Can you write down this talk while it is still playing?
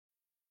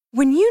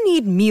When you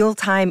need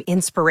mealtime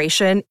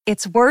inspiration,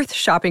 it's worth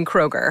shopping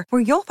Kroger,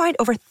 where you'll find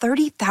over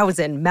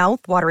 30,000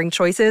 mouth-watering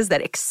choices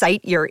that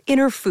excite your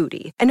inner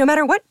foodie. And no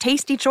matter what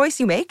tasty choice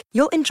you make,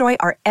 you'll enjoy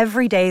our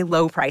everyday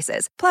low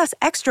prices, plus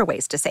extra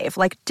ways to save,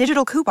 like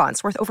digital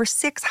coupons worth over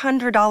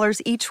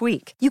 $600 each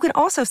week. You can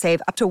also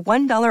save up to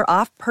 $1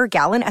 off per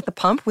gallon at the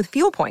pump with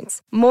fuel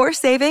points. More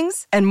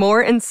savings and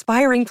more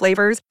inspiring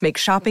flavors make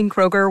shopping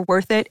Kroger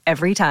worth it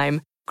every time.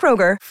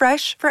 Kroger,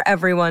 fresh for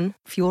everyone.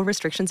 Fuel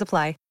restrictions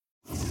apply.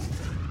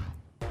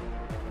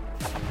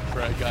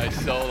 Fred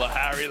Isola,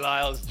 Harry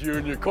Lyles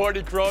Jr.,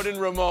 Courtney Cronin,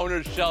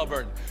 Ramona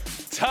Shelburne.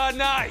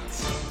 Tonight,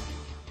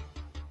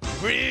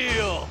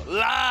 real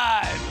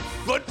live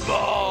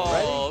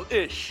football.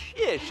 Ready? Ish.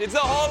 It's a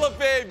Hall of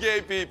Fame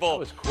game, people. That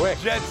was quick.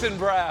 Jets and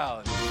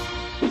Browns.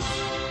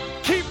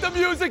 Keep the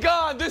music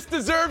on. This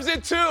deserves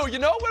it too. You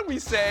know when we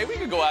say we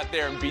can go out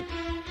there and beat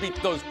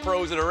those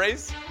pros in a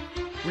race?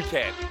 We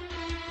can't.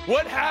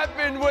 What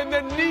happened when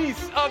the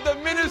niece of the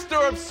Minister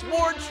of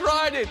Sport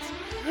tried it?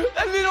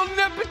 A little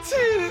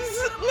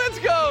nepotism. Let's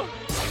go.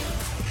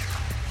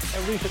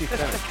 At least he can.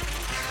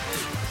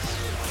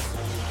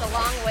 The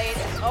long wait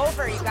is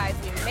over, you guys.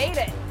 We made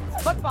it.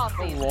 It's football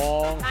season.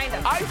 Kind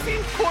of. I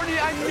think, Courtney,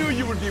 I knew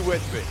you would be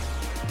with me.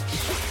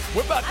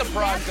 What about the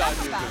prime time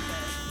music?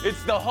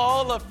 It's the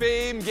Hall of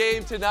Fame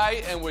game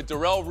tonight, and with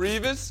Darrelle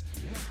Revis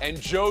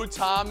and Joe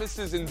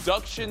Thomas's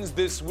inductions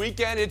this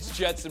weekend, it's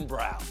Jets and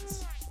Browns.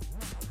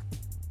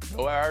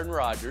 No Aaron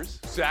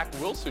Rodgers. Zach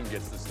Wilson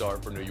gets the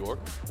start for New York.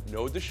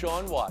 No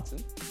Deshaun Watson.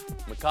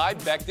 Mekhi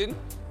Becton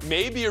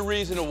may be a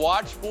reason to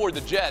watch for the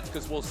Jets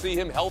because we'll see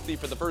him healthy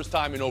for the first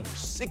time in over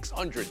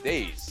 600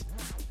 days.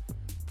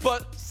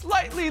 But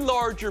slightly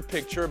larger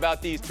picture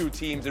about these two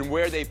teams and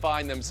where they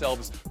find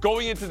themselves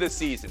going into the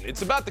season.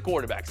 It's about the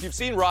quarterbacks. You've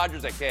seen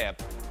Rodgers at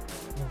camp.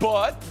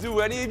 But do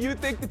any of you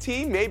think the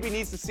team maybe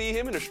needs to see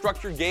him in a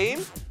structured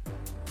game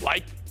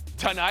like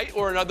tonight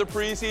or another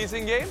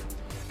preseason game?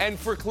 And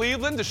for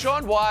Cleveland,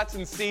 Deshaun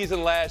Watson's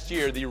season last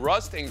year, the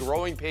rust and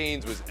growing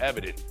pains was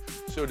evident.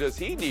 So does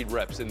he need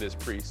reps in this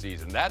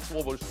preseason? That's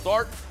where we'll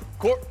start.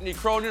 Courtney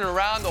Cronin,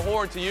 around the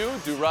horn to you.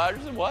 Do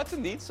Rodgers and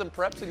Watson need some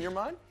preps in your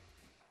mind?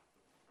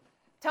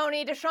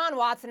 Tony, Deshaun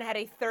Watson had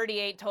a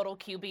 38 total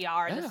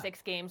QBR in the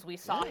 6 games we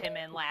saw him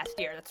in last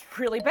year. That's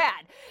really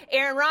bad.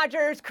 Aaron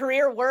Rodgers,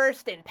 career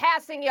worst in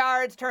passing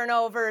yards,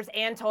 turnovers,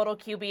 and total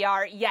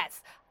QBR.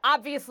 Yes.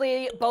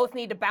 Obviously, both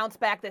need to bounce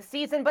back this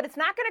season, but it's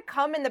not going to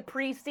come in the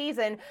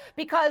preseason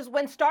because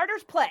when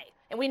starters play,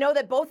 and we know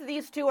that both of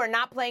these two are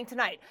not playing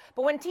tonight,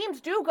 but when teams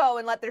do go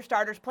and let their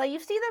starters play, you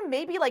see them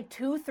maybe like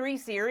 2-3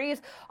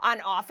 series on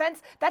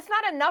offense. That's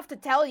not enough to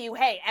tell you,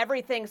 hey,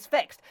 everything's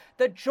fixed.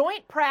 The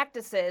joint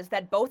practices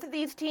that both of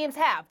these teams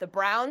have, the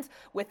Browns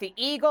with the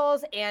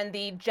Eagles and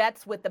the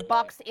Jets with the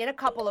Bucks in a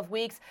couple of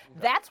weeks,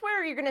 that's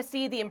where you're going to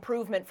see the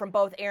improvement from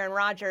both Aaron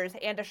Rodgers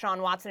and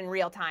Deshaun Watson in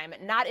real time,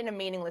 not in a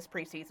meaningless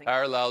preseason.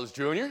 Harry Lyles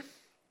Jr.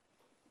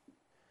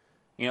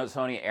 You know,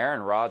 Tony,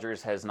 Aaron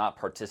Rodgers has not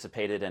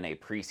participated in a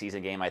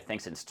preseason game, I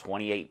think, since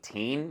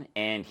 2018,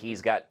 and he's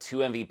got 2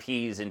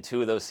 MVPs in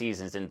 2 of those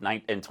seasons in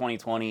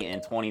 2020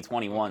 and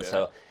 2021. Okay.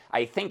 So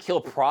I think he'll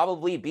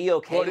probably be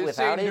okay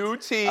without it. It's a new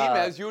team,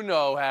 as you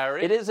know,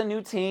 Harry. It is a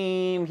new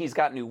team. He's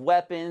got new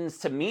weapons.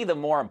 To me, the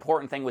more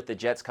important thing with the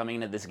Jets coming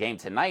into this game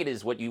tonight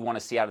is what you want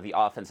to see out of the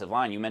offensive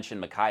line. You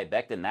mentioned Mekhi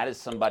Becton. That is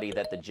somebody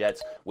that the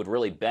Jets would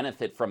really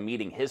benefit from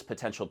meeting his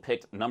potential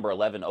pick, number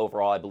 11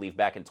 overall, I believe,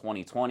 back in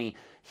 2020.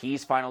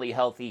 He's finally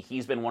healthy.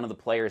 He's been one of the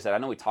players that I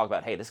know we talk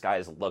about, hey, this guy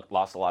has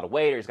lost a lot of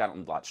weight or he's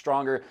gotten a lot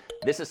stronger.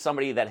 This is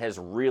somebody that has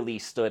really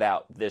stood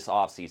out this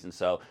offseason.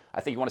 So I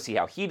think you want to see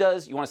how he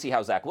does. You want to see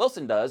how Zach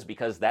Wilson does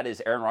because that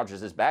is Aaron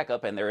Rodgers'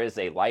 backup, and there is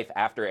a life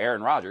after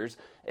Aaron Rodgers,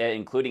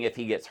 including if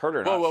he gets hurt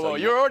or not. Whoa.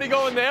 You're already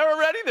going there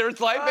already?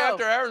 There's life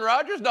after Aaron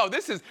Rodgers? No,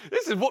 this is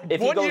 1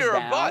 year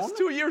or bust,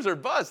 2 years or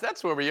bust.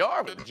 That's where we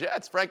are with the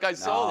Jets. Frank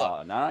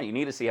Isola. No, you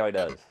need to see how he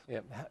does. Yeah,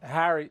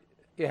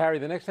 Harry,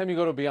 the next time you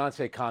go to a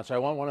Beyonce concert, I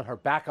want one of her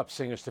backup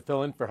singers to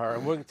fill in for her.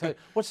 And we're going to tell you,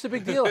 what's the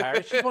big deal,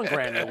 Harry? She's won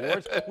Grammy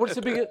Awards. What's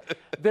the big deal?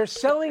 They're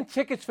selling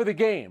tickets for the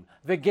game.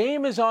 The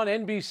game is on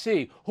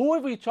NBC. Who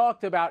have we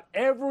talked about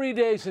every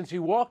day since he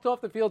walked off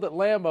the field at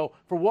Lambeau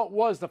for what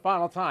was the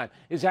final time?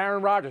 Is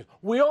Aaron Rodgers.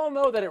 We all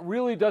know that it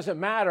really doesn't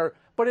matter,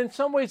 but in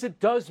some ways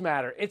it does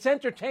matter. It's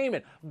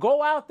entertainment.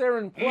 Go out there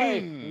and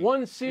play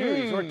 1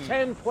 series or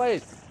 10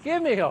 plays.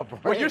 Give me a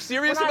break. Well, you're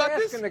serious about this? We're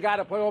not asking the guy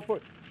to play all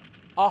for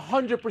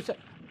 100%.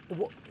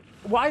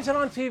 Why is it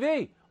on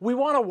TV? We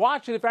want to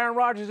watch it if Aaron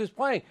Rodgers is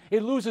playing.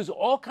 It loses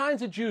all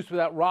kinds of juice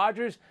without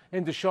Rodgers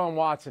and Deshaun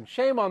Watson.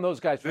 Shame on those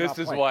guys for not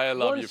playing. This is why I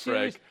love you,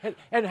 Frank.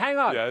 And hang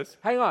on. Yes.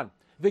 Hang on.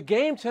 The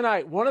game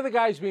tonight, one of the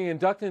guys being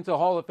inducted into the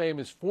Hall of Fame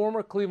is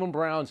former Cleveland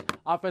Browns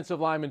offensive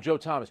lineman Joe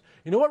Thomas.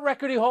 You know what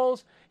record he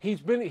holds?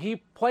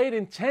 He played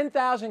in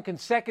 10,000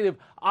 consecutive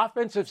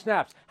offensive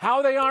snaps. How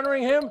are they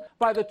honoring him?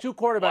 By the 2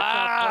 quarterbacks.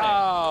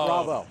 Wow.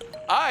 Bravo.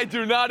 I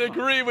do not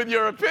agree with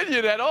your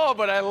opinion at all,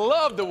 but I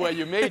love the way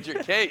you made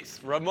your case.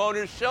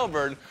 Ramona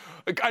Shelburne.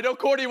 I know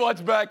Courtney wants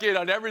back in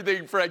on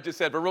everything Frank just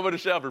said, but Ramona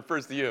Shelburne,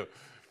 first to you.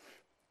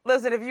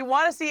 Listen, if you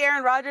want to see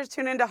Aaron Rodgers,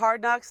 tune into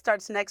Hard Knocks.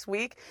 Starts next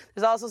week.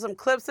 There's also some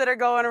clips that are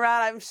going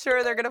around. I'm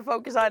sure they're going to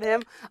focus on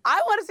him.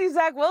 I want to see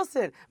Zach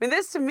Wilson. I mean,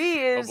 this to me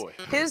is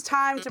his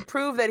time to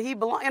prove that he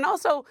belongs. And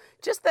also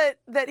just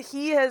that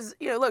he has,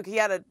 look, he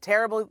had a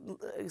terrible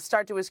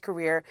start to his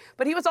career,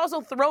 but he was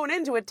also thrown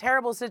into a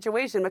terrible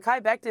situation.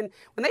 Mekhi Becton,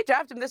 when they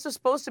drafted him, this was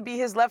supposed to be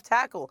his left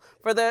tackle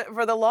for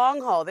the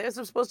long haul. This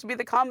was supposed to be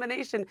the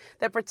combination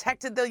that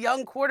protected the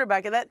young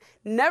quarterback, and that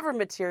never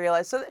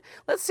materialized. So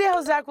let's see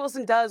how Zach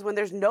Wilson does when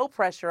there's no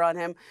pressure on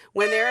him,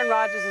 when Aaron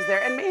Rodgers is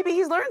there, and maybe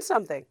he's learned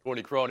something.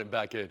 Courtney Cronin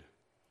back in.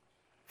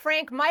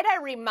 Frank, might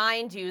I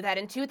remind you that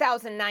in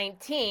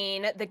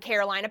 2019, the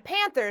Carolina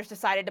Panthers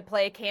decided to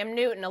play Cam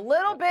Newton a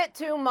little bit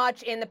too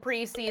much in the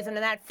preseason, and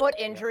that foot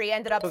injury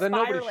ended up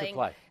spiraling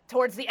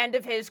towards the end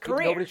of his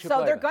career.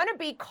 So they're going to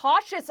be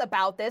cautious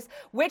about this,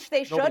 which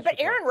they should. But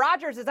Aaron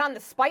Rodgers is on the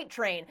spite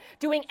train,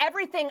 doing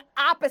everything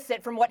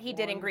opposite from what he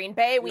did in Green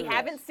Bay. We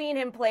haven't seen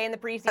him play in the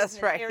preseason, as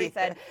Harry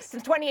said,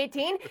 since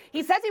 2018.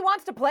 He says he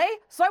wants to play,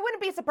 so I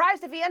wouldn't be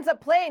surprised if he ends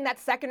up playing that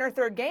second or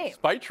third game.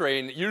 Spite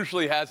train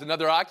usually has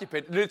another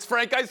occupant, and it's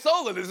Frank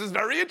Isola. This is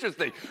very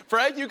interesting.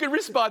 Frank, you can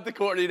respond to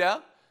Courtney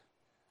now.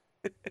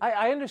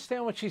 I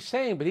understand what she's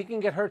saying, but he can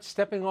get hurt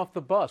stepping off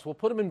the bus. We'll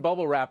put him in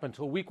bubble wrap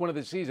until week 1 of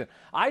the season.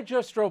 I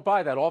just drove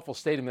by that awful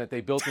stadium that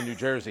they built in New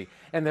Jersey,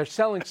 and they're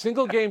selling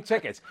single-game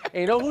tickets.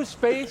 And you know whose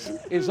face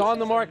is on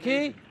the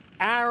marquee?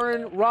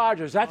 Aaron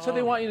Rodgers. That's what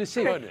they want you to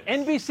see.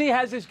 NBC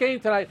has this game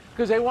tonight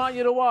because they want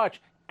you to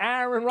watch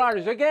Aaron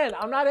Rodgers. Again,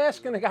 I'm not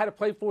asking the guy to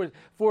play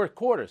four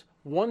quarters.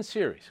 One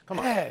series. Come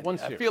on, one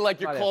series. I feel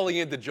like you're calling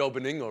into Joe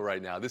Beningo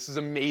right now. This is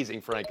amazing,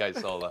 Frank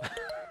Isola.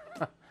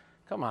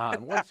 Come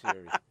on, one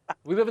series.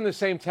 We live in the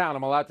same town.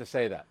 I'm allowed to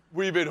say that.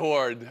 We've been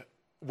hoard.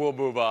 We'll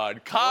move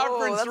on.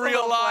 Conference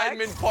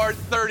realignment part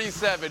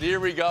 37. Here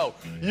we go.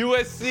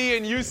 USC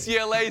and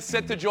UCLA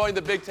set to join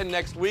the Big Ten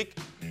next week.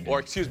 Or,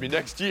 excuse me,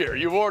 next year.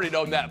 You've already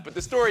known that. But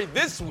the story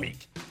this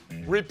week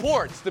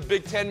reports the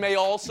Big Ten may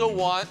also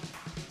want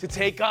to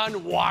take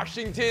on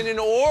Washington and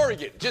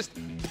Oregon, just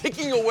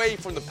picking away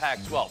from the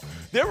Pac-12.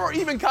 There were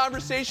even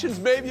conversations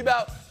maybe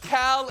about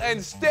Cal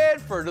and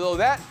Stanford, though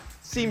that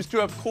seems to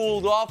have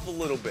cooled off a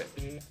little bit.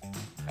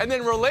 And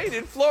then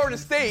related, Florida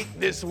State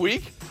this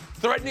week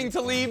threatening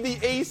to leave the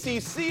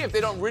ACC if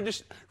they don't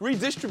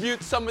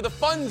redistribute some of the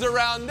funds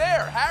around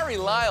there. Harry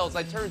Lyles,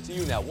 I turn to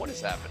you now. What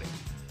is happening?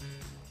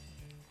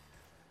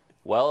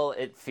 Well,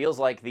 it feels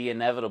like the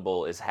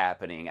inevitable is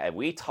happening.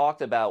 We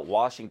talked about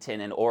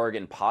Washington and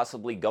Oregon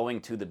possibly going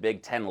to the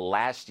Big Ten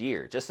last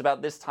year, just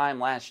about this time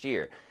last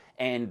year.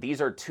 And these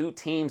are two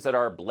teams that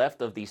are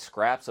left of the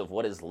scraps of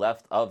what is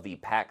left of the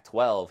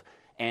Pac-12.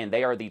 And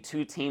they are the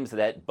two teams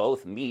that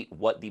both meet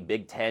what the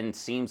Big Ten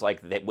seems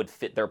like that would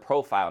fit their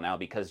profile now,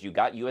 because you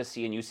got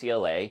USC and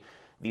UCLA.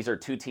 These are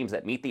two teams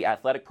that meet the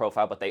athletic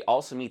profile, but they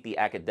also meet the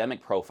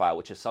academic profile,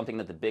 which is something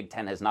that the Big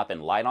Ten has not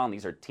been light on.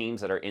 These are teams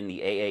that are in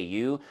the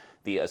AAU,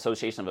 the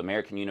Association of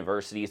American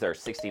Universities. There are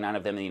 69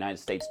 of them in the United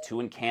States, 2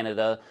 in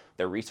Canada.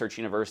 They're research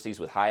universities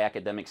with high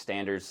academic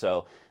standards.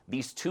 So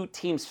these two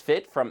teams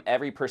fit from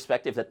every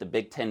perspective that the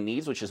Big Ten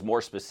needs, which is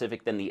more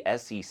specific than the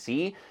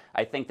SEC.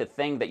 I think the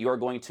thing that you're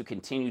going to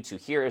continue to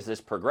hear as this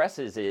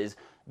progresses is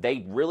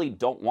they really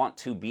don't want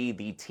to be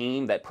the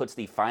team that puts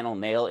the final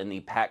nail in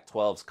the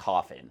Pac-12's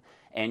coffin.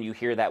 And you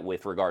hear that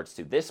with regards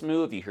to this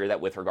move. You hear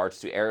that with regards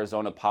to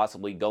Arizona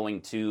possibly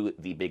going to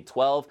the Big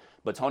 12.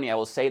 But, Tony, I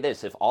will say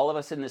this. If all of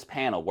us in this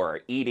panel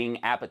were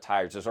eating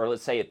appetizers or,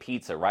 let's say, a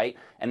pizza, right,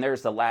 and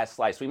there's the last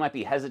slice, we might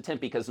be hesitant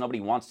because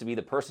nobody wants to be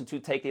the person to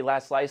take the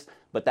last slice,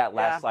 but that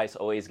last slice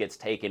always gets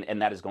taken, and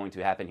that is going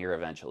to happen here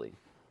eventually.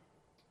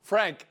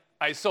 Frank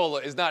Isola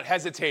is not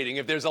hesitating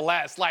if there's a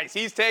last slice.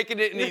 He's taking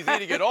it and he's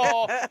eating it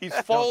all. He's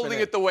folding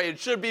it the way it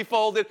should be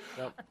folded.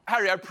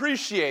 Harry, I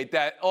appreciate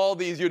that all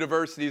these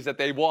universities that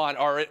they want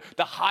are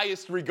the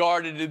highest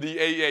regarded in the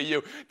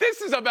AAU.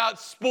 This is about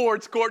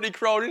sports, Courtney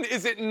Cronin,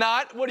 is it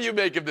not? What do you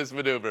make of this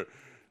maneuver?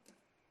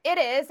 It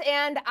is,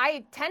 and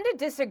I tend to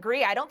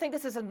disagree. I don't think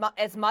this is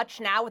as much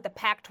now with the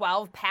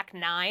Pac-12,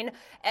 Pac-9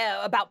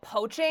 about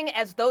poaching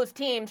as those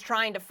teams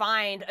trying to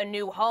find a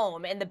new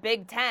home. And the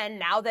Big Ten,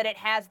 now that it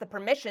has the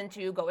permission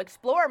to go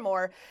explore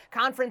more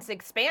conference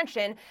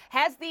expansion,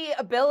 has the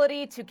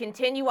ability to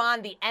continue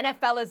on the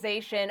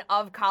NFLization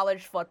of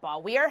college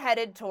football. We are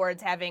headed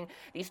towards having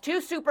these two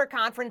super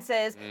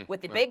conferences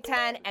with the Big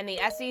Ten and the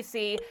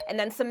SEC, and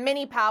then some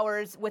mini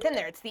powers within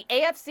there. It's the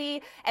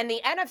AFC and the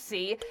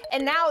NFC,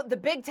 and now the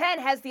Big Ten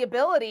has the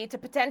ability to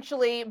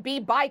potentially be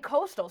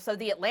bi-coastal, so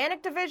the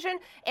Atlantic Division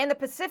and the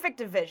Pacific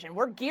Division.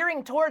 We're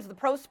gearing towards the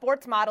pro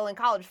sports model in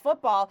college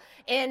football,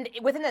 and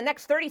within the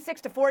next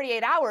 36 to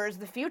 48 hours,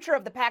 the future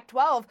of the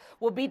Pac-12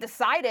 will be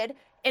decided,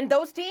 and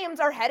those teams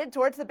are headed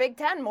towards the Big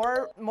Ten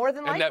more than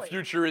likely. And that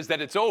future is that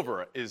it's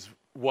over, is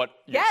what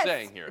you're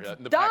saying here.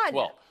 It's the done.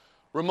 Pac-12.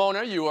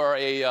 Ramona, you are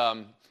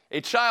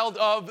a child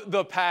of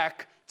the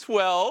Pac-12.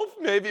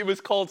 Maybe it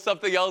was called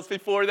something else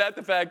before that,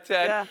 the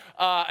Pac-10.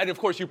 And, of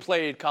course, you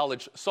played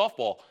college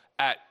softball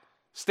at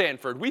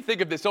Stanford. We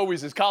think of this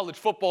always as college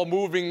football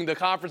moving the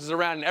conferences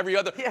around and every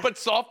other, but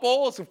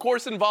softball is, of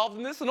course, involved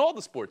in this, and all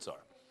the sports are.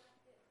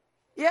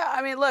 Yeah,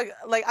 I mean, look,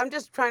 like, I'm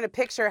just trying to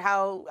picture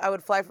how I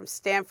would fly from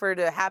Stanford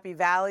to Happy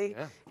Valley,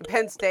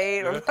 Penn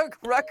State, or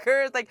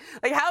Rutgers. Like,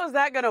 how is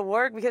that going to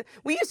work? Because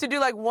we used to do,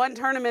 like, one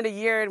tournament a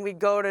year, and we'd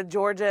go to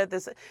Georgia at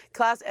this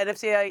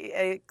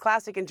NFC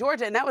Classic in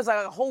Georgia, and that was,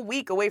 like, a whole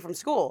week away from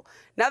school.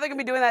 Now they're going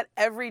to be doing that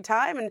every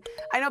time, and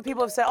I know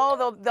people have said,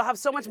 oh, they'll have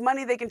so much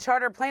money they can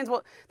charter planes.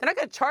 Well, they're not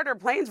going to charter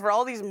planes for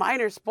all these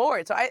minor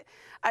sports. So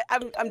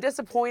I'm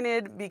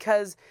disappointed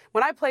because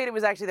when I played, it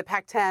was actually the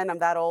Pac-10. I'm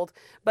that old.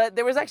 But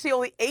there was actually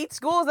only 8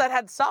 schools that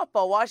had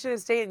softball. Washington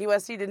State and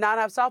USC did not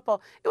have softball.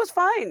 It was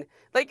fine.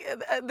 Like,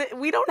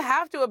 we don't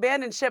have to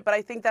abandon ship, but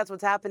I think that's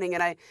what's happening.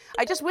 And I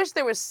just wish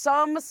there was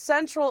some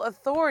central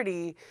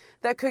authority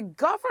that could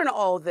govern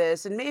all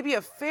this and maybe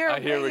a fair way to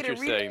I hear what you're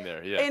saying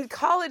there, yes. In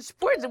college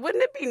sports.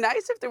 Wouldn't it be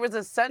nice if there was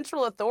a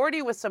central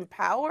authority with some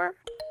power?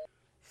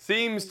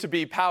 Seems to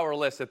be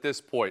powerless at this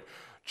point.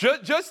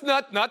 Just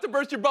not to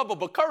burst your bubble,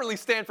 but currently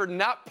Stanford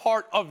not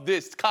part of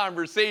this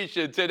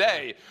conversation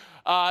today.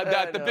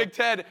 That the Big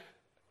Ten,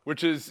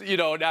 which is,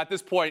 at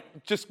this point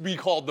just be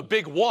called the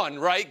Big One,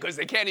 right? Because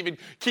they can't even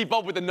keep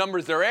up with the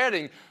numbers they're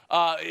adding,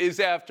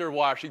 is after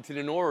Washington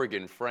and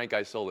Oregon. Frank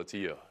Isola, to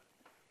you.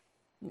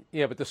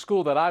 Yeah, but the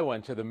school that I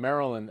went to,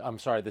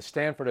 the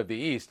Stanford of the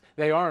East,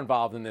 they are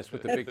involved in this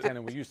with the Big Ten,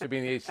 and we used to be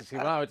in the ACC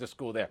when I went to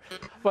school there.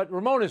 But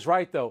Ramon is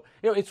right, though.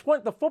 It's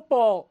when the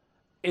football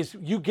is,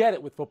 you get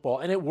it with football,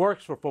 and it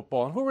works for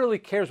football. And who really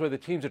cares where the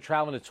teams are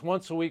traveling? It's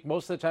once a week.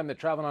 Most of the time they're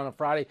traveling on a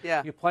Friday.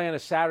 Yeah. You play on a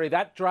Saturday.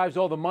 That drives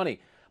all the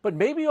money. But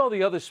maybe all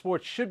the other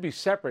sports should be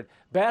separate.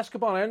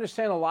 Basketball, I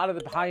understand a lot of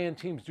the high-end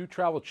teams do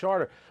travel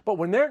charter. But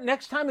when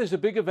next time there's a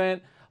big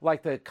event,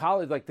 like the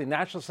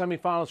national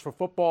semifinals for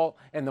football,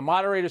 and the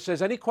moderator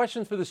says, any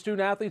questions for the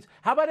student athletes?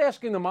 How about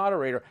asking the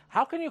moderator,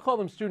 how can you call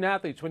them student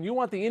athletes when you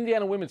want the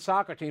Indiana women's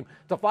soccer team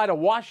to fly to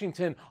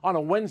Washington on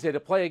a Wednesday to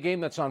play a game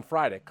that's on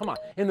Friday? Come on,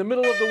 in the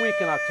middle of the week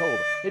in October.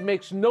 It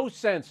makes no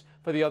sense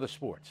for the other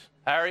sports.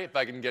 Harry, if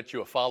I can get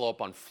you a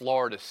follow-up on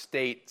Florida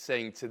State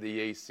saying to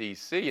the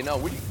ACC,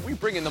 we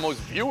bring in the most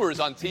viewers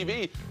on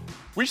TV.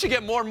 We should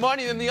get more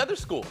money than the other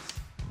schools.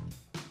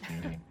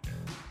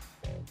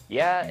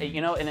 Yeah,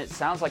 and it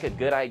sounds like a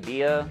good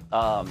idea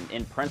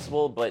in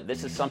principle, but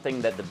this is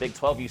something that the Big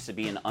 12 used to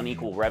be an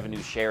unequal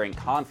revenue sharing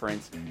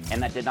conference,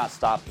 and that did not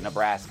stop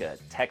Nebraska,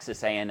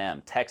 Texas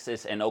A&M,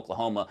 Texas, and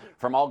Oklahoma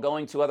from all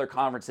going to other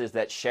conferences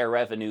that share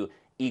revenue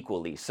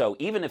equally. So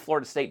even if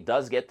Florida State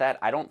does get that,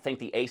 I don't think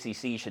the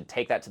ACC should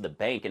take that to the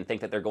bank and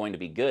think that they're going to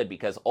be good,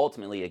 because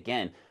ultimately,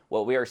 again,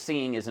 what we are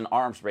seeing is an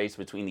arms race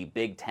between the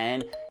Big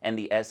Ten and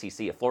the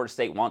SEC. If Florida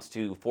State wants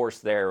to force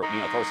their,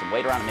 throw some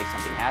weight around and make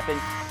something happen,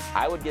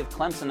 I would give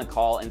Clemson a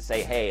call and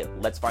say, hey,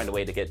 let's find a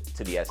way to get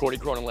to the SEC. Courtney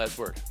Cronin, last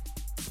word.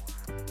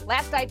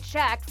 Last I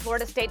checked,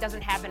 Florida State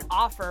doesn't have an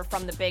offer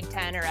from the Big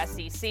Ten or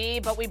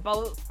SEC, but we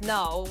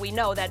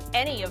know that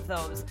any of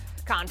those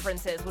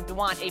conferences would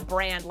want a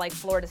brand like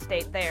Florida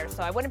State there.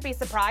 So I wouldn't be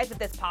surprised if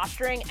this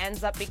posturing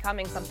ends up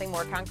becoming something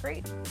more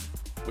concrete.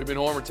 We've been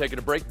on. We're taking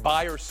a break.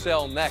 Buy or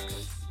sell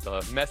next.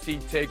 The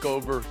Messi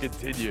takeover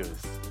continues.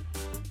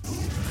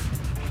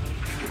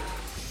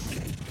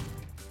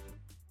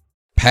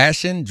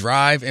 Passion,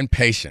 drive, and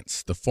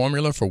patience. The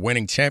formula for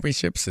winning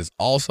championships is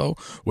also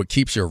what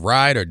keeps your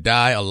ride or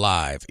die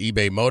alive.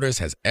 eBay Motors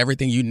has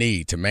everything you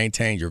need to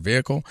maintain your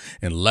vehicle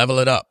and level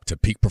it up to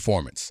peak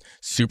performance.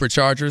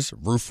 Superchargers,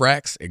 roof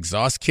racks,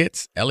 exhaust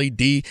kits,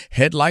 LED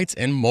headlights,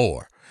 and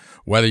more.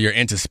 Whether you're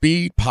into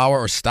speed, power,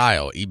 or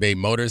style, eBay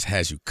Motors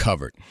has you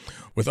covered.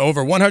 With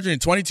over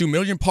 122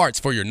 million parts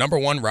for your number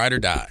one ride or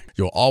die,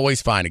 you'll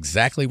always find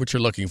exactly what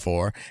you're looking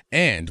for.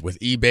 And with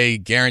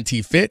eBay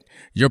Guarantee Fit,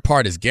 your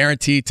part is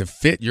guaranteed to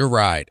fit your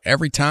ride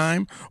every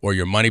time or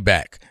your money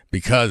back.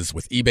 Because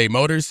with eBay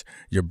Motors,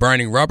 you're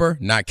burning rubber,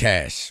 not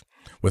cash.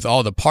 With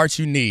all the parts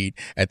you need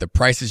at the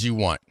prices you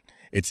want,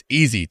 it's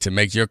easy to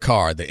make your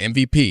car the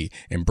MVP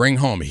and bring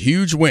home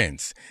huge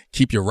wins.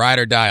 Keep your ride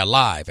or die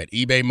alive at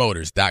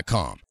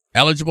ebaymotors.com.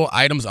 Eligible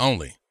items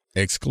only.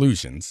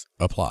 Exclusions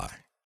apply.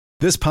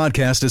 This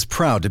podcast is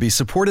proud to be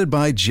supported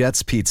by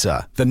Jets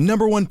Pizza, the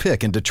 #1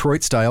 pick in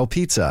Detroit-style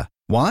pizza.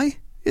 Why?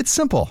 It's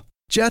simple.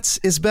 Jets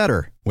is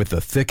better. With the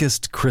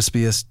thickest,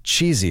 crispiest,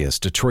 cheesiest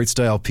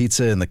Detroit-style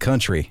pizza in the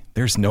country,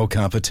 there's no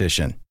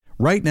competition.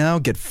 Right now,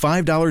 get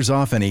 $5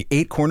 off any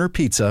 8-corner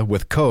pizza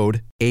with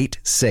code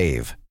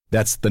 8SAVE.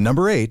 That's the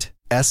number 8,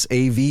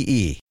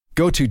 S-A-V-E.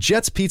 Go to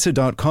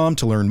jetspizza.com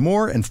to learn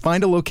more and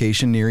find a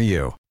location near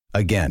you.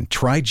 Again,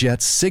 try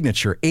Jet's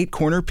signature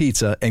 8-corner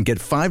pizza and get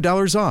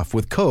 $5 off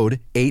with code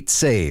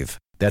 8SAVE.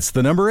 That's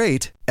the number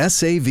 8,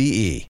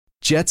 S-A-V-E.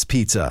 Jet's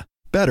Pizza.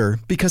 Better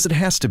because it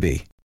has to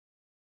be.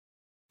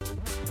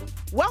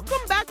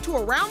 Welcome back to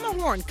Around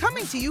the Horn,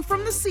 coming to you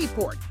from the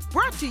Seaport.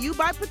 Brought to you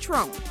by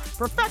Patron.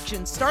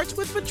 Perfection starts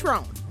with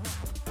Patron.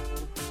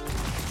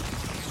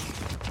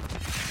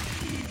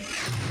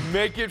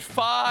 Make it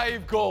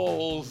 5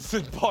 goals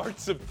in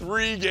parts of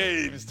 3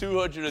 games,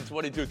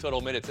 222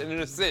 total minutes, and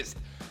an assist.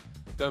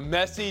 The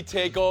Messi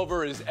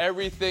takeover is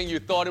everything you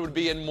thought it would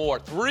be and more.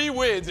 3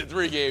 wins in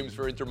 3 games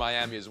for Inter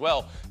Miami as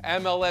well.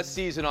 MLS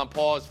season on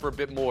pause for a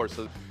bit more,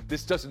 so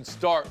this doesn't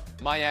start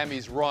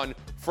Miami's run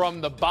from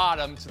the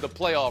bottom to the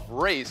playoff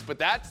race, but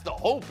that's the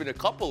hope in a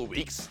couple of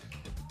weeks.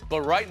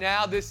 But right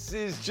now, this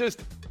is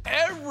just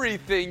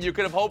everything you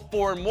could have hoped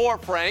for and more,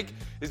 Frank.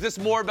 Is this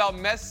more about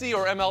Messi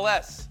or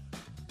MLS?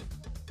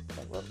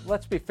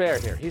 Let's be fair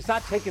here. He's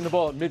not taking the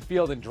ball at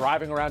midfield and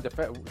driving around,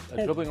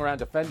 dribbling around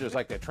defenders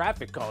like they're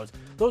traffic cones.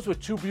 Those were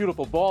 2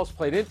 beautiful balls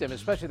played into him,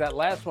 especially that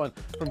last one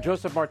from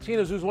Joseph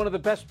Martinez, who's one of the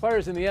best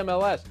players in the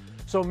MLS.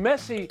 So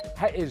Messi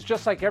is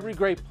just like every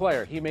great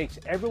player. He makes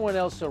everyone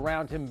else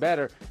around him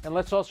better. And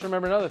let's also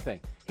remember another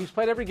thing. He's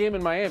played every game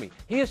in Miami.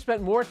 He has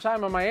spent more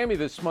time in Miami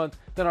this month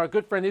than our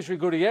good friend Isri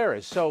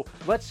Gutierrez. So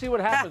let's see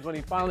what happens when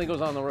he finally goes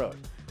on the road.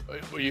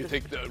 You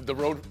think the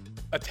road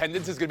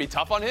attendance is going to be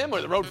tough on him,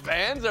 or the road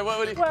fans, or what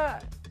would he?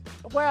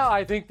 Well,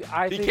 I think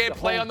he can't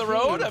play on the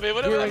road. I mean,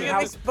 what do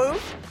you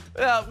spoof?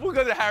 We'll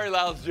go to Harry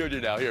Lyles Jr.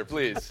 now. Here,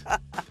 please.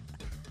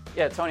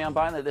 Yeah, Tony, I'm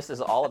buying that this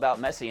is all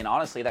about Messi, and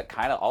honestly, that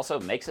kind of also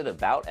makes it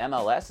about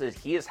MLS, is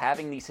he is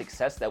having the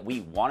success that we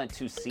wanted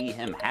to see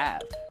him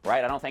have,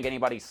 right? I don't think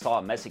anybody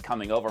saw Messi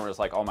coming over and was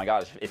like, oh my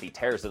gosh, if he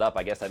tears it up,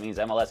 I guess that means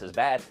MLS is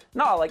bad.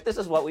 No, like, this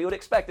is what we would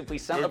expect. If we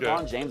sent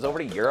LeBron James over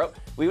to Europe,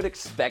 we would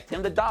expect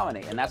him to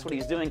dominate, and that's what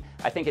he's doing.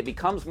 I think it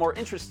becomes more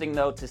interesting,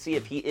 though, to see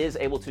if he is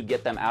able to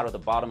get them out of the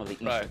bottom of the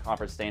Eastern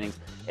Conference standings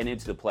and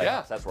into the playoffs.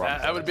 Yeah, that's where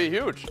I'm that would be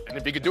huge. And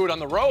if he could do it on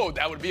the road,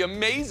 that would be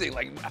amazing.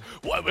 Like,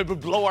 it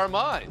would blow our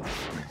minds.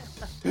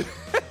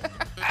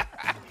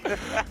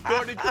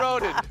 Courtney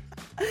Cronin.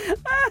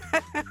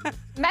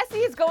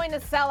 Messi is going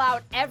to sell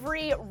out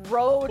every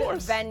road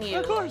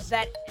venue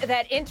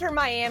that Inter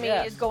Miami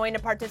is going to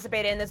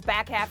participate in this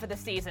back half of the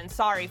season.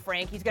 Sorry,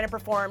 Frank. He's going to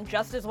perform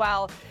just as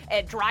well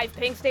at Drive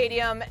Pink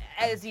Stadium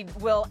as he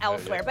will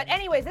elsewhere. But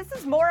anyways, this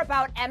is more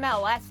about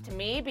MLS to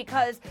me,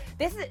 because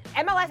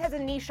MLS has a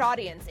niche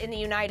audience in the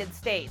United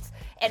States.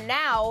 And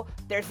now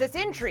there's this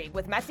intrigue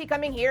with Messi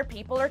coming here.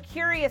 People are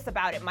curious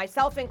about it,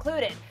 myself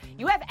included.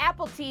 You have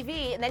Apple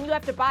TV, and then you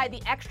have to buy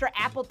the extra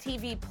Apple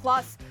TV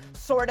Plus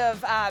sort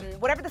of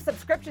whatever the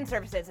subscription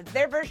service is. It's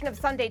their version of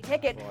Sunday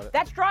Ticket.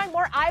 That's drawing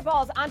more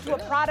eyeballs onto a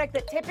product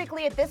that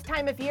typically at this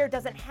time of year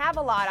doesn't have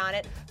a lot on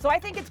it. So I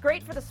think it's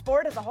great for the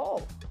sport as a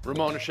whole.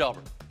 Ramona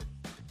Shelburne.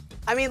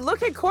 I mean,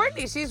 look at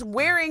Courtney. She's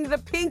wearing the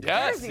pink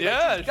jersey.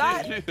 Yeah, she's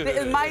got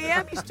the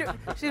Miami.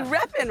 She's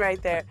repping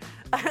right there.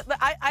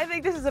 I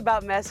think this is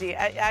about Messi.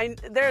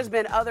 There's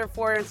been other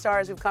foreign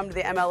stars who've come to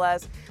the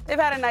MLS. They've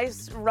had a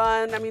nice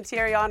run. I mean,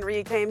 Thierry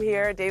Henry came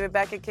here. David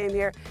Beckham came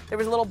here. There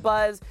was a little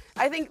buzz.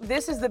 I think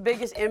this is the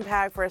biggest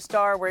impact for a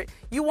star where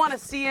you want to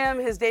see him,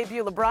 his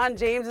debut. LeBron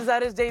James is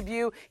at his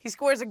debut. He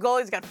scores a goal.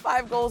 He's got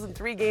 5 goals in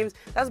 3 games.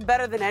 That's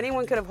better than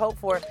anyone could have hoped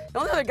for. The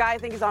only other guy I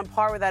think is on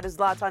par with that is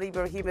Zlatan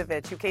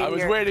Ibrahimovic, who came here. I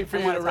was waiting for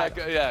you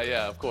to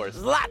Yeah, of course.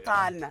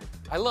 Zlatan.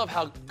 I love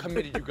how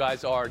committed you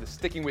guys are to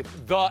sticking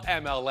with the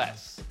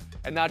MLS.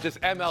 And not just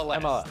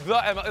MLS. The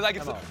MLS. Like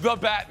it's the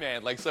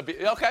Batman. Like some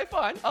people. Okay,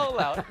 fine. I'll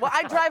allow it. Well,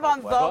 I drive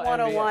on the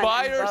 101.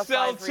 Buy or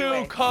sell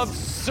 2 Cubs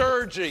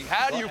surging.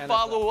 How do you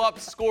follow up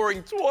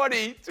scoring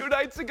 20 2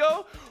 nights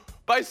ago?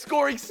 By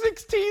scoring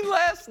 16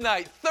 last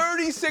night.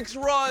 36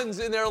 runs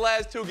in their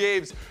last 2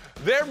 games.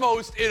 Their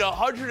most in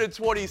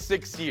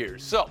 126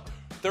 years. So,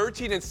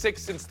 13-6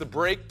 since the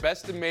break.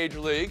 Best in Major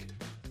League.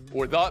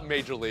 Or the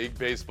Major League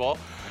Baseball.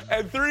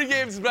 And 3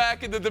 games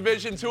back in the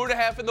division,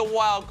 2.5 in the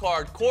wild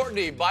card.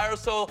 Courtney, buy or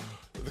sell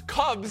the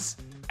Cubs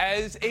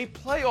as a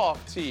playoff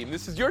team.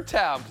 This is your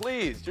town,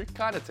 please. Your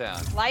kind of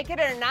town. Like it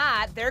or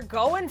not, they're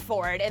going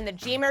for it. And the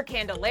Jemer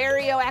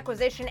Candelario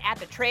acquisition at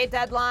the trade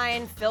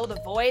deadline filled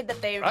a void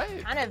that they've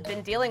kind of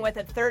been dealing with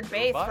at third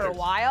base for a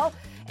while.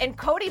 And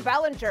Cody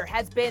Bellinger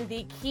has been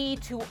the key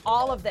to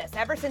all of this.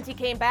 Ever since he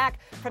came back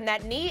from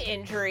that knee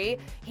injury,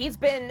 he's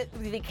been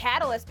the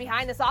catalyst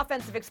behind this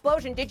offensive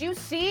explosion. Did you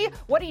see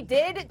what he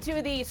did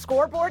to the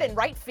scoreboard in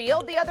right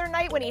field the other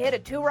night when he hit a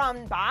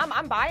 2-run bomb?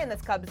 I'm buying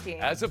this Cubs team.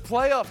 As a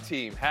playoff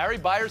team. Harry,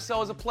 buy or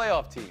sell as a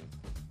playoff team?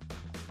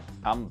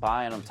 I'm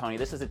buying them, Tony.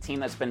 This is a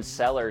team that's been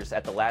sellers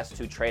at the last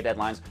 2 trade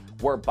deadlines.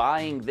 We're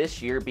buying this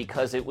year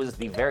because it was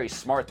the very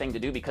smart thing to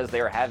do, because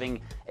they're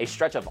having a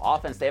stretch of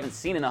offense they haven't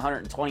seen in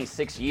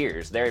 126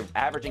 years. They're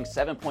averaging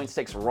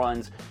 7.6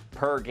 runs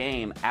per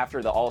game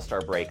after the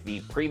All-Star break.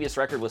 The previous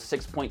record was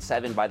 6.7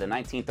 by the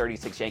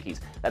 1936 Yankees.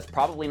 That's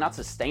probably not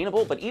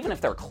sustainable, but even if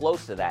they're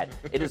close to that,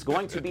 it is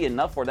going to be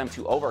enough for them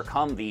to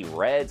overcome the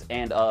Reds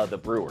and the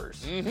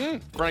Brewers.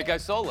 Frank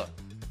Isola.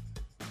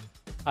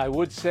 I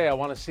would say I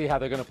want to see how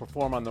they're going to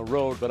perform on the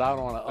road, but I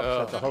don't want to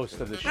upset the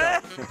host of the show.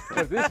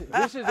 But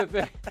this is the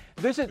thing.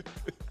 This is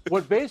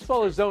what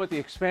baseball has done with the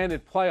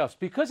expanded playoffs.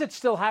 Because it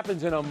still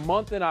happens in a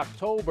month in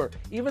October,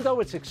 even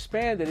though it's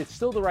expanded, it's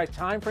still the right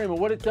time frame. And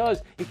what it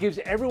does, it gives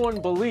everyone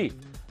belief.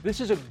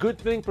 This is a good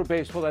thing for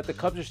baseball that the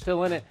Cubs are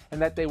still in it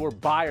and that they were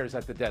buyers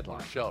at the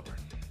deadline. Shelburne.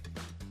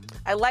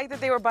 I like that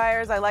they were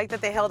buyers. I like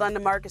that they held on to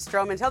Marcus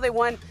Stroman until they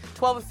won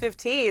 12 of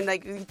 15.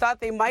 Like, you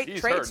thought they might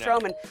trade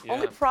Stroman. Yeah.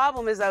 Only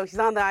problem is, though, he's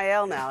on the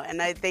IL now, and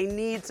they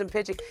need some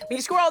pitching. When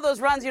you score all those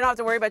runs, you don't have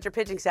to worry about your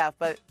pitching staff,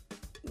 but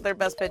their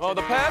best pitcher. Well,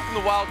 the path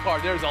in the wild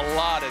card, there's a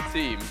lot of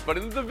teams. But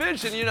in the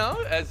division, you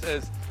know,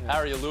 as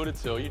Harry alluded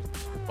to, you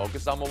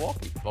focus on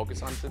Milwaukee,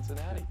 focus on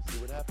Cincinnati, see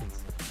what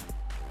happens.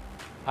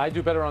 I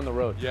do better on the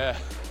road. Yeah.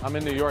 I'm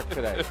in New York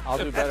today. I'll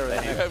do better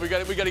than you. We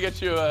got to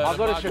get you. I'll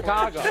go to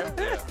Chicago.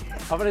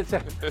 I'm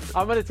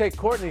gonna take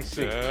Courtney's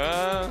seat.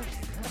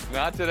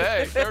 Not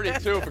today.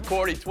 32 for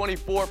Courtney,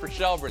 24 for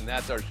Shelburne.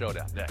 That's our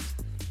showdown. Next.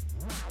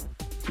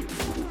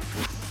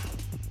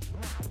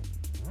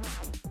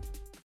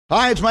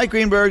 Hi, it's Mike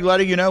Greenberg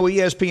letting you know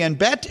ESPN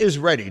Bet is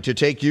ready to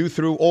take you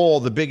through all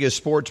the biggest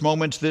sports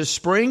moments this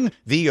spring.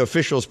 The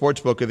official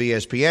sportsbook of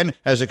ESPN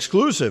has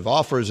exclusive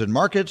offers and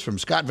markets from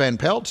Scott Van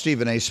Pelt,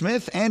 Stephen A.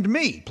 Smith, and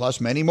me, plus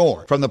many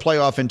more. From the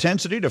playoff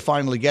intensity to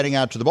finally getting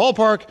out to the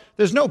ballpark,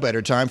 there's no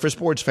better time for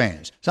sports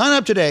fans. Sign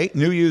up today.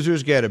 New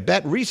users get a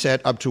bet reset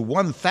up to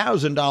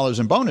 $1,000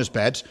 in bonus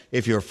bets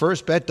if your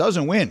first bet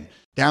doesn't win.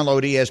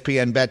 Download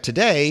ESPN Bet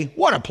today.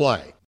 What a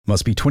play.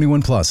 Must be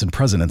 21 plus and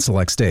present in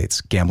select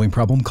states. Gambling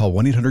problem? Call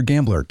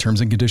 1-800-GAMBLER. Terms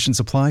and conditions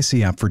apply.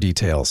 See app for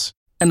details.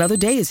 Another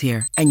day is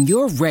here, and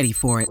you're ready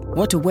for it.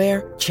 What to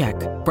wear? Check.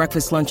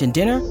 Breakfast, lunch, and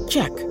dinner?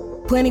 Check.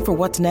 Planning for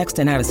what's next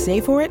and how to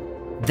save for it?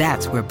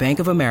 That's where Bank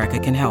of America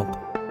can help.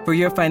 For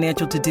your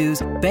financial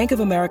to-dos, Bank of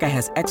America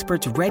has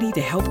experts ready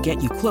to help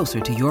get you closer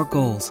to your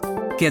goals.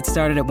 Get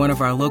started at one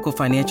of our local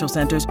financial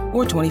centers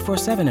or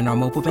 24/7 in our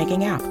mobile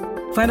banking app.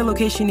 Find a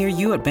location near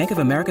you at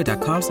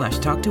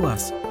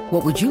bankofamerica.com/talktous.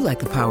 What would you like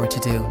the power to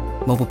do?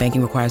 Mobile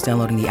banking requires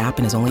downloading the app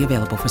and is only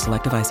available for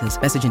select devices.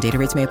 Message and data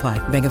rates may apply.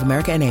 Bank of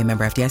America N.A.,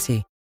 member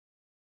FDIC.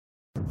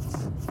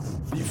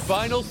 The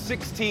final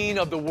 16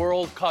 of the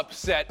World Cup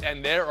set,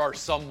 and there are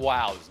some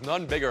wows.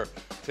 None bigger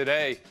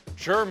today.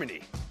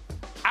 Germany,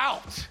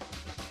 out.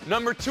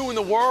 Number 2 in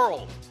the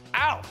world,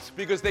 out,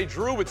 because they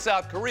drew with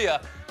South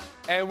Korea.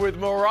 And with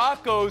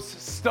Morocco's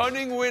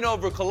stunning win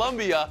over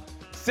Colombia,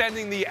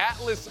 sending the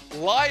Atlas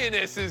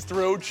Lionesses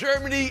through,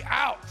 Germany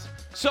out.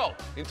 So,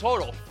 in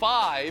total,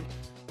 5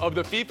 of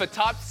the FIFA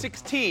top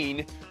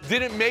 16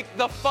 didn't make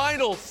the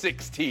final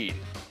 16.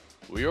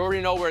 We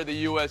already know where the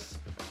U.S.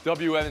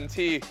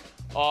 WNT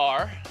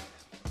are.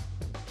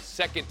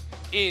 Second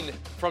in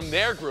from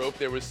their group.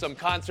 There was some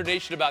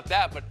consternation about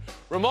that. But,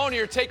 Ramon,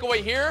 your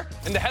takeaway here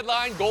and the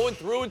headline going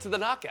through into the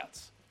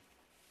knockouts.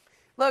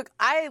 Look,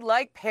 I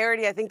like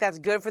parity. I think that's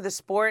good for the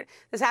sport.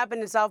 This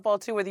happened in softball,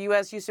 too, where the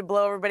U.S. used to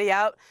blow everybody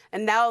out,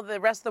 and now the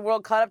rest of the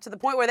world caught up to the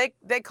point where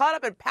they caught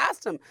up and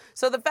passed them.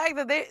 So the fact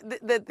that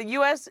the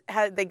U.S.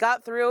 they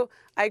got through,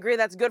 I agree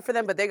that's good for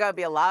them, but they got to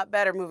be a lot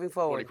better moving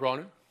forward.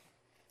 Cronin?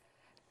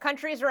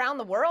 Countries around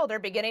the world are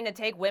beginning to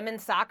take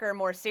women's soccer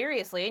more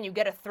seriously, and you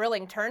get a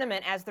thrilling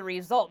tournament as the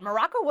result.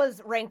 Morocco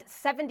was ranked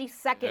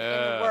 72nd in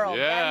the world.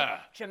 Yeah. Then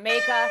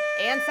Jamaica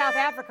and South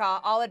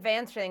Africa all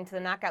advancing to the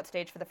knockout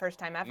stage for the first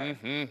time ever.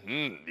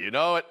 You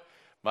know it.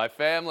 My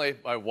family,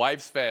 my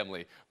wife's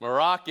family,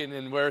 Moroccan,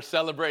 and we're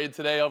celebrating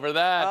today over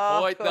that.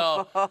 Point,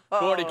 though,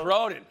 Courtney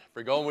Cronin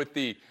for going with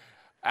the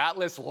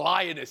Atlas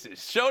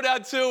Lionesses.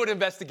 Showdown 2, an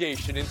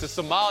investigation into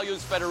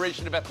Somalia's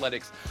Federation of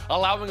Athletics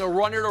allowing a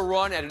runner to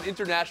run at an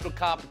international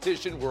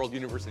competition, World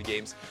University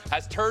Games,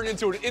 has turned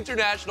into an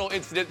international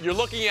incident. You're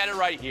looking at it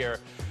right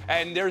here.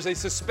 And there's a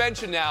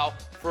suspension now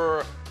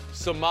for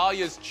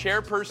Somalia's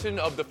chairperson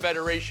of the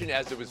federation,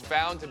 as it was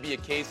found to be a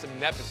case of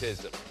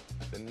nepotism.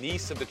 The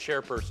niece of the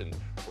chairperson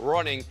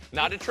running,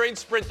 not a trained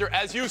sprinter,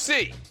 as you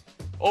see,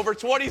 over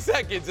 20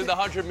 seconds in the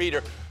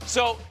 100-meter.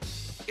 So,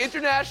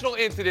 international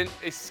incident,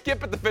 a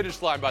skip at the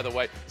finish line, by the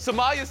way.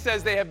 Somalia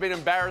says they have been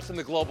embarrassed on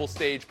the global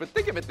stage, but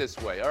think of it this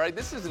way, all right?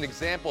 This is an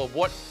example of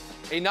what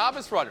a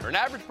novice runner, an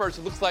average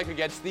person, looks like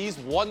against these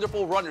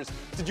wonderful runners.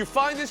 Did you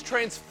find this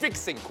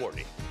transfixing,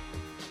 Courtney?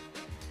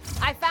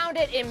 I found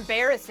it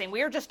embarrassing.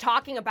 We were just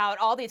talking about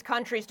all these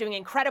countries doing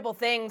incredible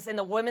things in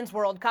the Women's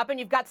World Cup, and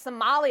you've got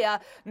Somalia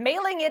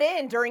mailing it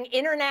in during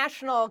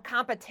international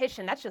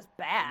competition. That's just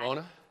bad.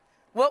 Mona?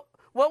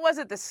 What was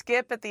it, the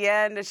skip at the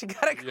end as she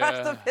got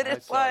across the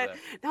finish line?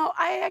 No,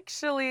 I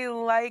actually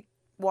like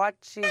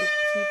watching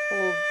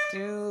people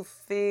do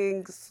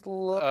things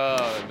slow.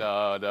 Oh,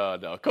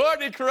 no.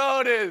 Courtney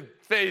Cronin,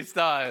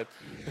 FaceTime.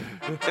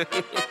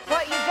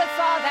 But you just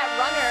saw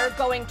that runner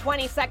going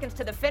 20 seconds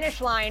to the finish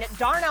line.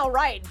 Darnell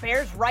Wright,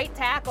 Bears right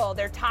tackle,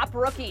 their top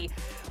rookie,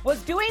 was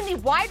doing the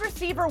wide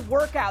receiver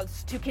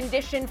workouts to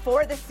condition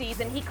for the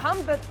season. He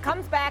comes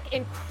back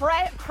and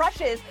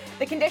crushes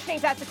the conditioning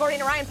test, according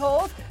to Ryan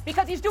Poles,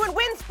 because he's doing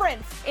wind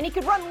sprints, and he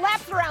could run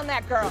laps around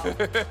that girl.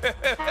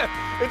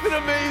 It's an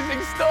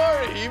amazing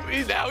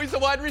story. Now he's a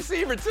wide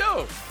receiver,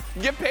 too.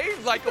 You get paid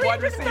like a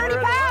wide receiver.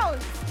 330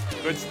 pounds.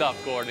 Good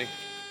stuff, Courtney.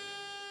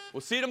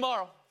 We'll see you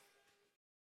tomorrow.